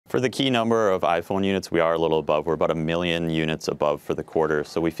For the key number of iPhone units, we are a little above. We're about 1 million units above for the quarter.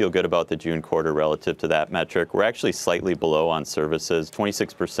 So we feel good about the June quarter relative to that metric. We're actually slightly below on services.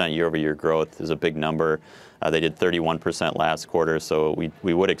 26% year-over-year growth is a big number. They did 31% last quarter, so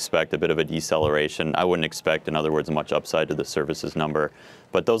we would expect a bit of a deceleration. I wouldn't expect, in other words, much upside to the services number.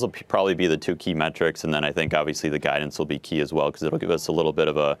 But those will probably be the two key metrics, and then I think obviously the guidance will be key as well, because it'll give us a little bit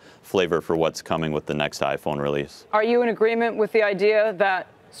of a flavor for what's coming with the next iPhone release. Are you in agreement with the idea that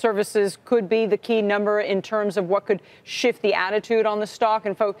services could be the key number in terms of what could shift the attitude on the stock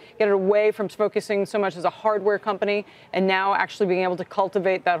and get it away from focusing so much as a hardware company and now actually being able to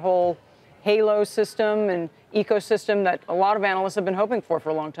cultivate that whole Halo system and ecosystem that a lot of analysts have been hoping for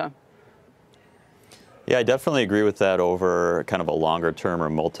a long time? Yeah, I definitely agree with that over kind of a longer term or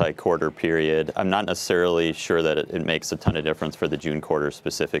multi-quarter period. I'm not necessarily sure that it makes a ton of difference for the June quarter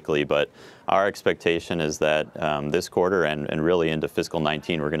specifically, but our expectation is that this quarter and really into fiscal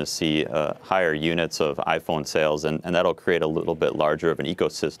 19, we're going to see higher units of iPhone sales, and that'll create a little bit larger of an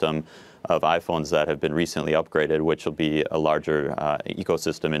ecosystem of iPhones that have been recently upgraded, which will be a larger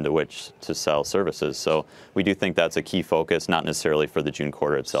ecosystem into which to sell services. So we do think that's a key focus, not necessarily for the June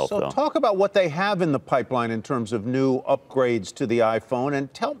quarter itself, though. So talk about what they have in the pipeline in terms of new upgrades to the iPhone,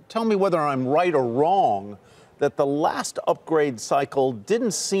 and tell me whether I'm right or wrong that the last upgrade cycle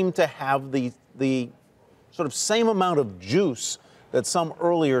didn't seem to have the sort of same amount of juice that some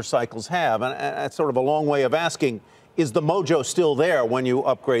earlier cycles have. And that's sort of a long way of asking, is the mojo still there when you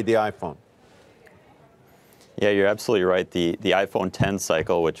upgrade the iPhone? Yeah, you're absolutely right. The iPhone X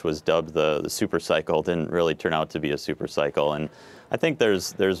cycle, which was dubbed the super cycle, didn't really turn out to be a super cycle. And I think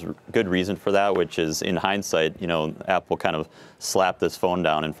there's good reason for that, which is, in hindsight, you know, Apple kind of slapped this phone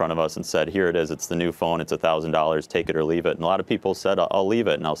down in front of us and said, here it is, it's the new phone, it's $1,000, take it or leave it. And a lot of people said, I'll leave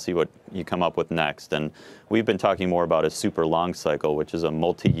it and I'll see what you come up with next. And we've been talking more about a super long cycle, which is a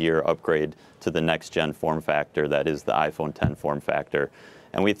multi-year upgrade to the next gen form factor, that is the iPhone X form factor.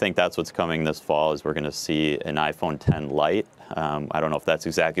 And we think that's what's coming this fall, is we're going to see an iPhone X Lite. I don't know if that's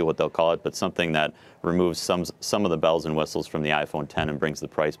exactly what they'll call it, but something that removes some of the bells and whistles from the iPhone X and brings the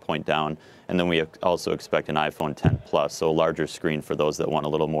price point down. And then we also expect an iPhone X Plus, so a larger screen for those that want a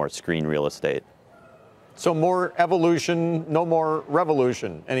little more screen real estate. So more evolution, no more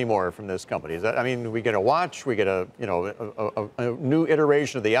revolution anymore from this company. Is that, I mean, we get a watch, we get a new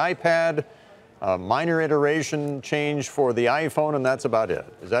iteration of the iPad, a minor iteration change for the iPhone, and that's about it.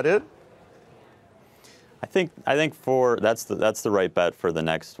 Is that it? I think that's the right bet for the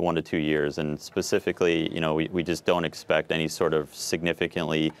next 1 to 2 years, and specifically, you know, we just don't expect any sort of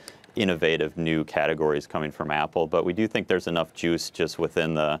significantly innovative new categories coming from Apple, but we do think there's enough juice just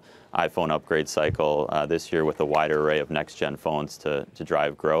within the iPhone upgrade cycle this year with a wider array of next-gen phones to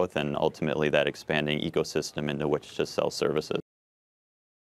drive growth and ultimately that expanding ecosystem into which to sell services.